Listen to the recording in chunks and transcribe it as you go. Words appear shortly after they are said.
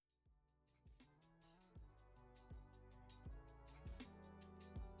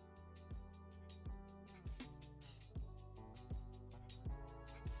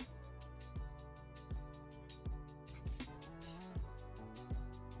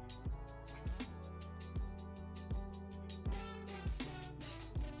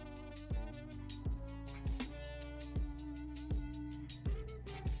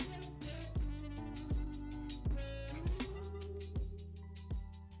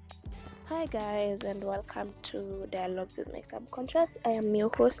Hi, guys, and welcome to Dialogues with My Subconscious. I am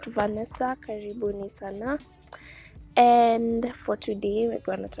your host, Vanessa. Karibuni sana. And for today, we're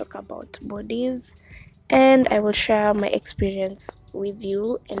going to talk about bodies, and I will share my experience with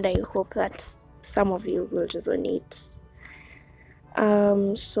you, and I hope that some of you will resonate.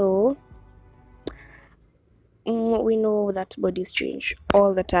 We know that bodies change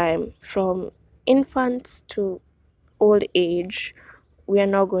all the time, from infants to old age. We are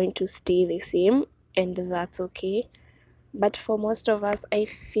not going to stay the same, and that's okay. But for most of us, I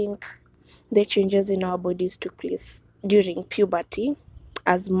think the changes in our bodies took place during puberty,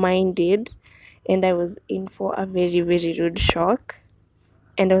 as mine did, and I was in for a very, very rude shock,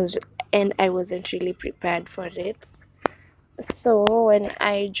 and I wasn't really prepared for it. So when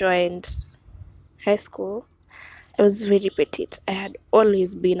I joined high school, I was very petite. I had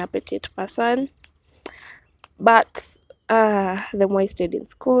always been a petite person, but the more I stayed in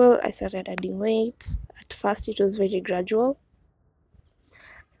school, I started adding weight. At first, it was very gradual,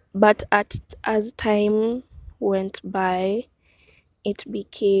 but as time went by, it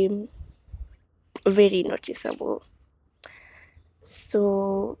became very noticeable.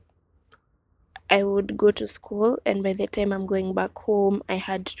 So I would go to school, and by the time I'm going back home, I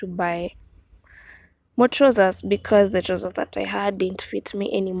had to buy more trousers because the trousers that I had didn't fit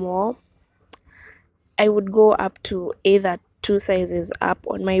me anymore. I would go up to either 2 sizes up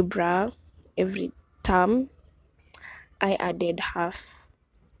on my bra every term. I added half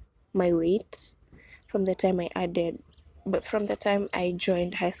my weight from the time from the time I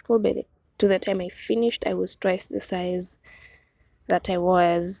joined high school, to the time I finished, I was twice the size that I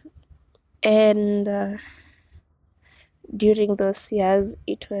was. And during those years,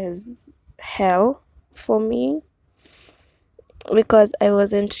 it was hell for me because I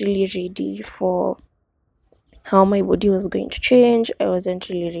wasn't really ready for how my body was going to change. I wasn't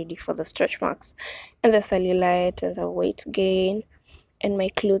really ready for the stretch marks and the cellulite and the weight gain and my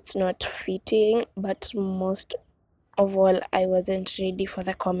clothes not fitting. But most of all, I wasn't ready for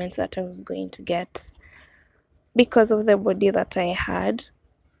the comments that I was going to get because of the body that I had.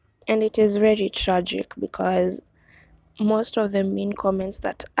 And it is very tragic because most of the mean comments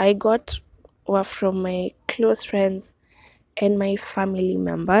that I got were from my close friends and my family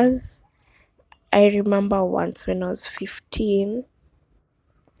members. I remember once when I was 15,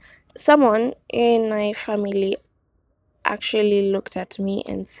 someone in my family actually looked at me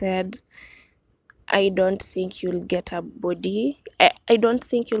and said, I don't think you'll get a body. I don't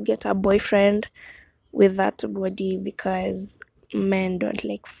think you'll get a boyfriend with that body because men don't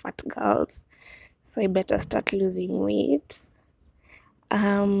like fat girls. So I better start losing weight.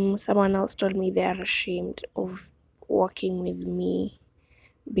 Someone else told me they are ashamed of working with me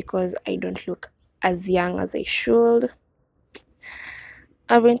because I don't look as young as I should.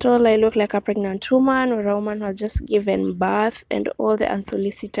 I've been told I look like a pregnant woman or a woman who has just given birth, and all the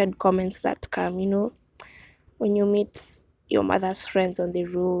unsolicited comments that come, when you meet your mother's friends on the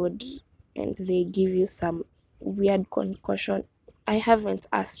road and they give you some weird concoction. I haven't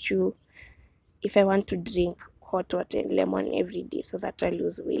asked you if I want to drink hot water and lemon every day so that I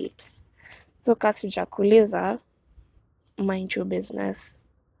lose weight. So kasijakuliza, mind your business.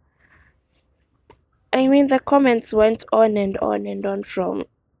 I mean, the comments went on and on and on, from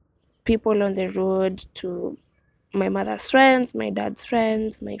people on the road to my mother's friends, my dad's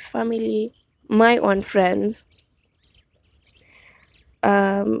friends, my family, my own friends.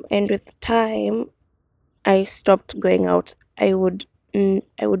 And with time, I stopped going out. I would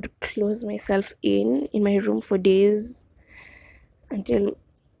close myself in my room for days until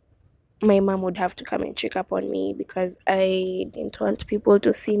my mom would have to come and check up on me because I didn't want people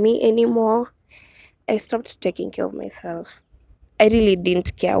to see me anymore. I stopped taking care of myself. I really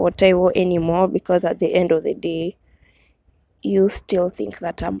didn't care what I wore anymore because at the end of the day, you still think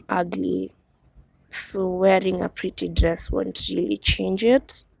that I'm ugly. So wearing a pretty dress won't really change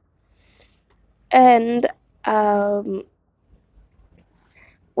it. And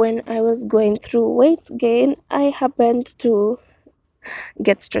when I was going through weight gain, I happened to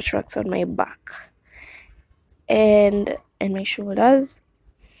get stretch marks on my back and my shoulders.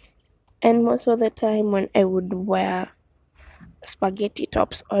 And most of the time when I would wear spaghetti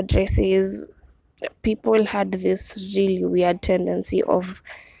tops or dresses, people had this really weird tendency of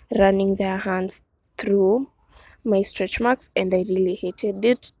running their hands through my stretch marks, and I really hated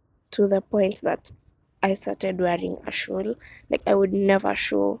it, to the point that I started wearing a shawl. Like, I would never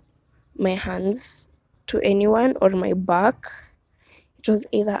show my hands to anyone or my back. It was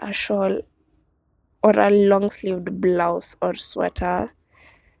either a shawl or a long sleeved blouse or sweater.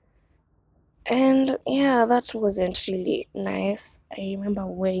 And yeah, that wasn't really nice. I remember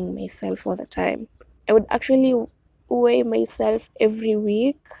weighing myself all the time. I would actually weigh myself every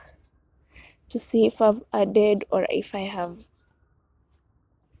week to see if I've added or if I've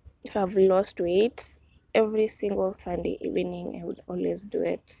lost weight. Every single Sunday evening I would always do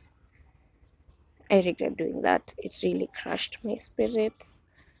it. I regret doing that. It really crushed my spirits.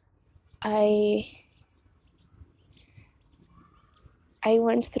 I I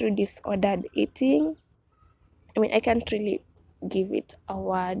went through disordered eating. I mean, I can't really give it a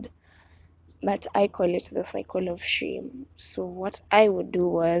word, but I call it the cycle of shame. So what I would do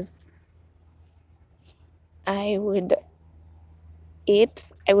was I would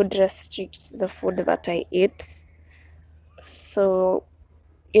I would restrict the food that I eat. So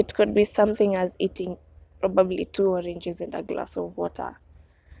it could be something as eating probably two oranges and a glass of water.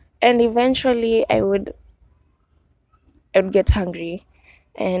 And eventually I would get hungry.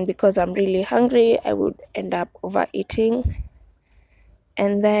 And because I'm really hungry, I would end up overeating.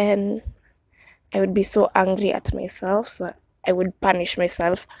 And then I would be so angry at myself. So I would punish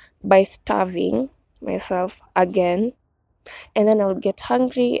myself by starving myself again. And then I would get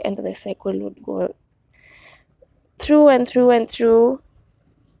hungry, and the cycle would go through and through and through.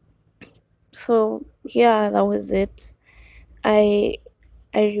 So yeah, that was it. I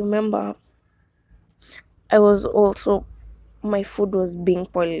I remember I was also my food was being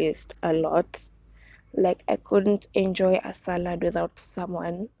policed a lot. Like I couldn't enjoy a salad without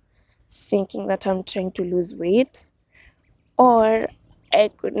someone thinking that I'm trying to lose weight, or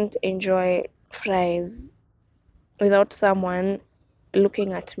I couldn't enjoy fries without someone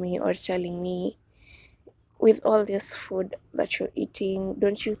looking at me or telling me, with all this food that you're eating,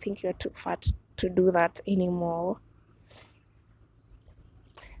 don't you think you're too fat to do that anymore?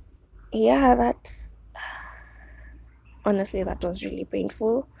 Yeah, that's honestly that was really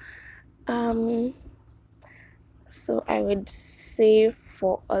painful. Um, so I would say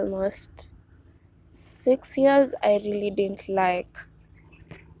for almost 6 years, I really didn't like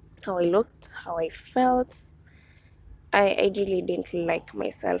how I looked, how I felt. I really didn't like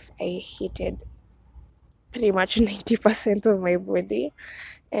myself. I hated pretty much 90% of my body.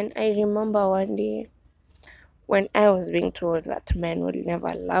 And I remember one day when I was being told that men will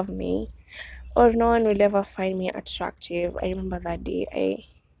never love me or no one will ever find me attractive. I remember that day I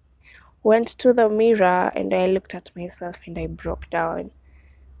went to the mirror and I looked at myself and I broke down.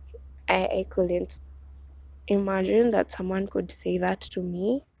 I couldn't imagine that someone could say that to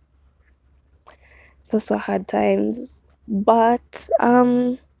me. Those were hard times. But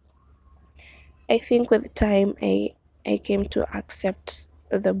I think with time I came to accept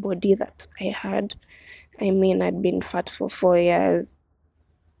the body that I had. I mean, I'd been fat for 4 years.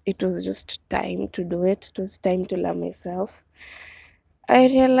 It was just time to do it. It was time to love myself. I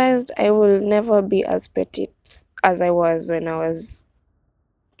realized I will never be as petite as I was when I was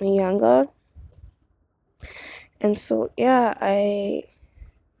younger. And so yeah, I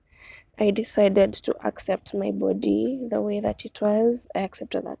decided to accept my body the way that it was. I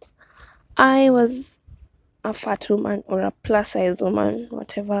accepted that I was a fat woman or a plus size woman,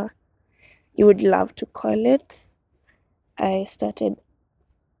 whatever you would love to call it. I started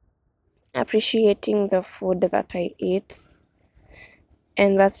appreciating the food that I ate,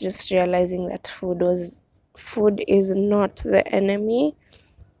 and that's just realizing that food is not the enemy.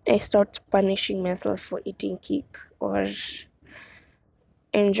 I stopped punishing myself for eating cake or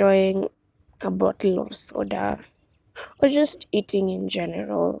enjoying a bottle of soda or just eating in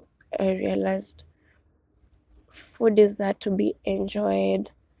general. I realized food is there to be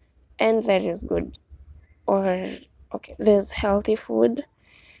enjoyed, and there is good or okay, there's healthy food,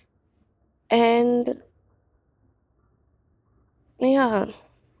 and yeah,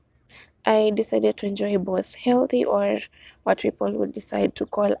 I decided to enjoy both healthy or what people would decide to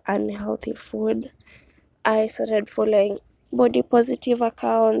call unhealthy food. I started following body positive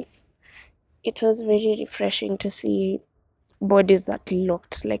accounts. It was very refreshing to see bodies that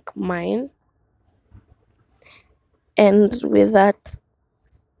looked like mine. And with that,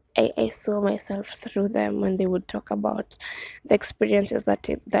 I saw myself through them when they would talk about the experiences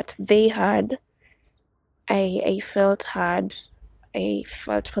that they had. I felt hard. I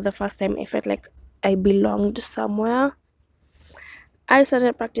felt for the first time, I felt like I belonged somewhere. I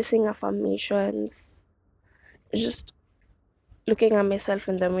started practicing affirmations, just looking at myself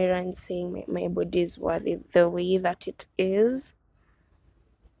in the mirror and saying my body is worthy the way that it is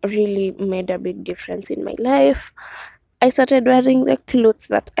really made a big difference in my life. I started wearing the clothes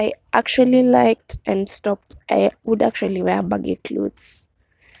that I actually liked and stopped. I would actually wear baggy clothes.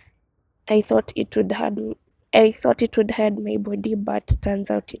 I thought it would hurt. I thought it would hide my body, but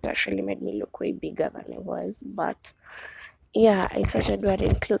turns out it actually made me look way bigger than I was. But yeah, I started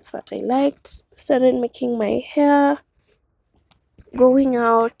wearing clothes that I liked, started making my hair, going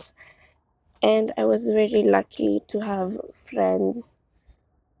out, and I was very lucky to have friends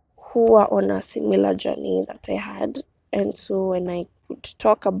who were on a similar journey that I had. And so when I would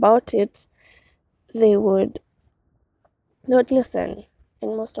talk about it, they would they would listen.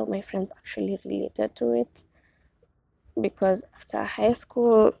 And most of my friends actually related to it because after high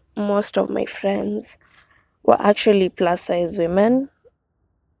school, most of my friends were actually plus size women,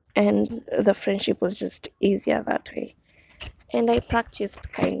 and the friendship was just easier that way. And I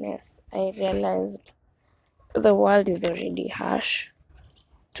practiced kindness. I realized the world is already harsh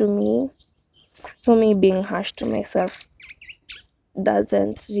to me. So me being harsh to myself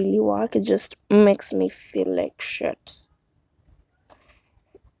doesn't really work. It just makes me feel like shit.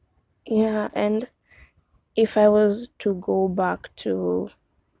 Yeah, and if I was to go back to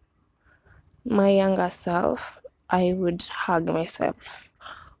my younger self, I would hug myself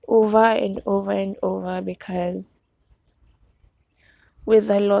over and over and over because with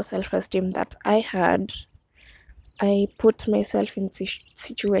the low self esteem that I had, I put myself in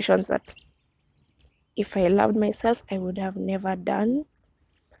situations that if I loved myself, I would have never done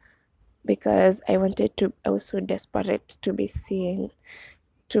because I was so desperate to be seen,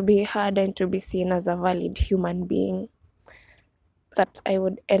 to be heard, and to be seen as a valid human being that I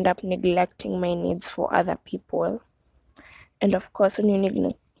would end up neglecting my needs for other people. And of course, when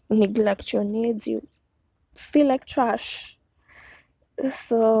you neglect your needs, you feel like trash.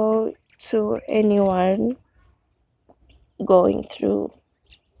 So, to anyone going through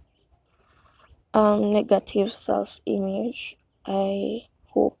negative self image, I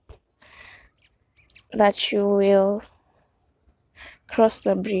hope that you will cross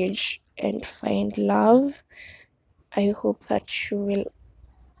the bridge and find love. I hope that you will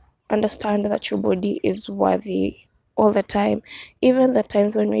understand that your body is worthy all the time, even the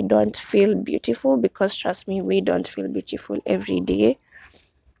times when we don't feel beautiful, because trust me, we don't feel beautiful every day.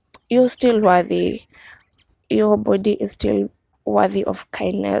 You're still worthy. Your body is still worthy of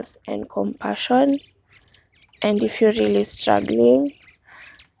kindness and compassion. And if you're really struggling,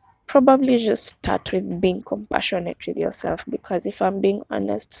 probably just start with being compassionate with yourself, because if I'm being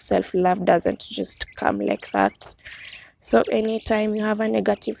honest, self-love doesn't just come like that. So anytime you have a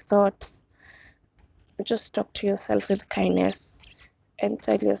negative thought, just talk to yourself with kindness and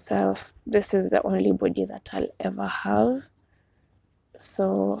tell yourself, this is the only body that I'll ever have.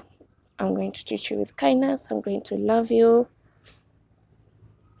 So I'm going to treat you with kindness. I'm going to love you.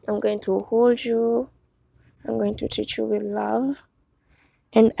 I'm going to hold you. I'm going to treat you with love.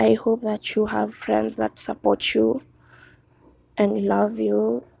 And I hope that you have friends that support you and love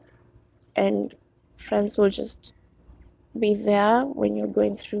you, and friends will just be there when you're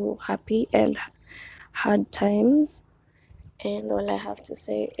going through happy and hard times. And all I have to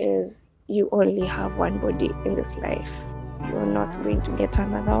say is you only have one body in this life. You're not going to get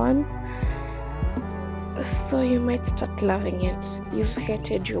another one. So you might start loving it. You've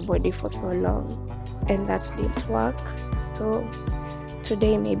hated your body for so long and that didn't work. So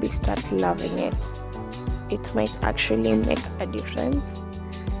today maybe start loving it. It might actually make a difference.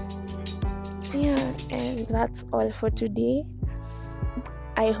 Yeah, and that's all for today.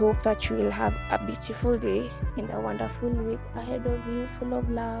 I hope that you will have a beautiful day and a wonderful week ahead of you, full of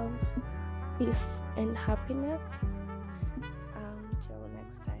love, peace, and happiness.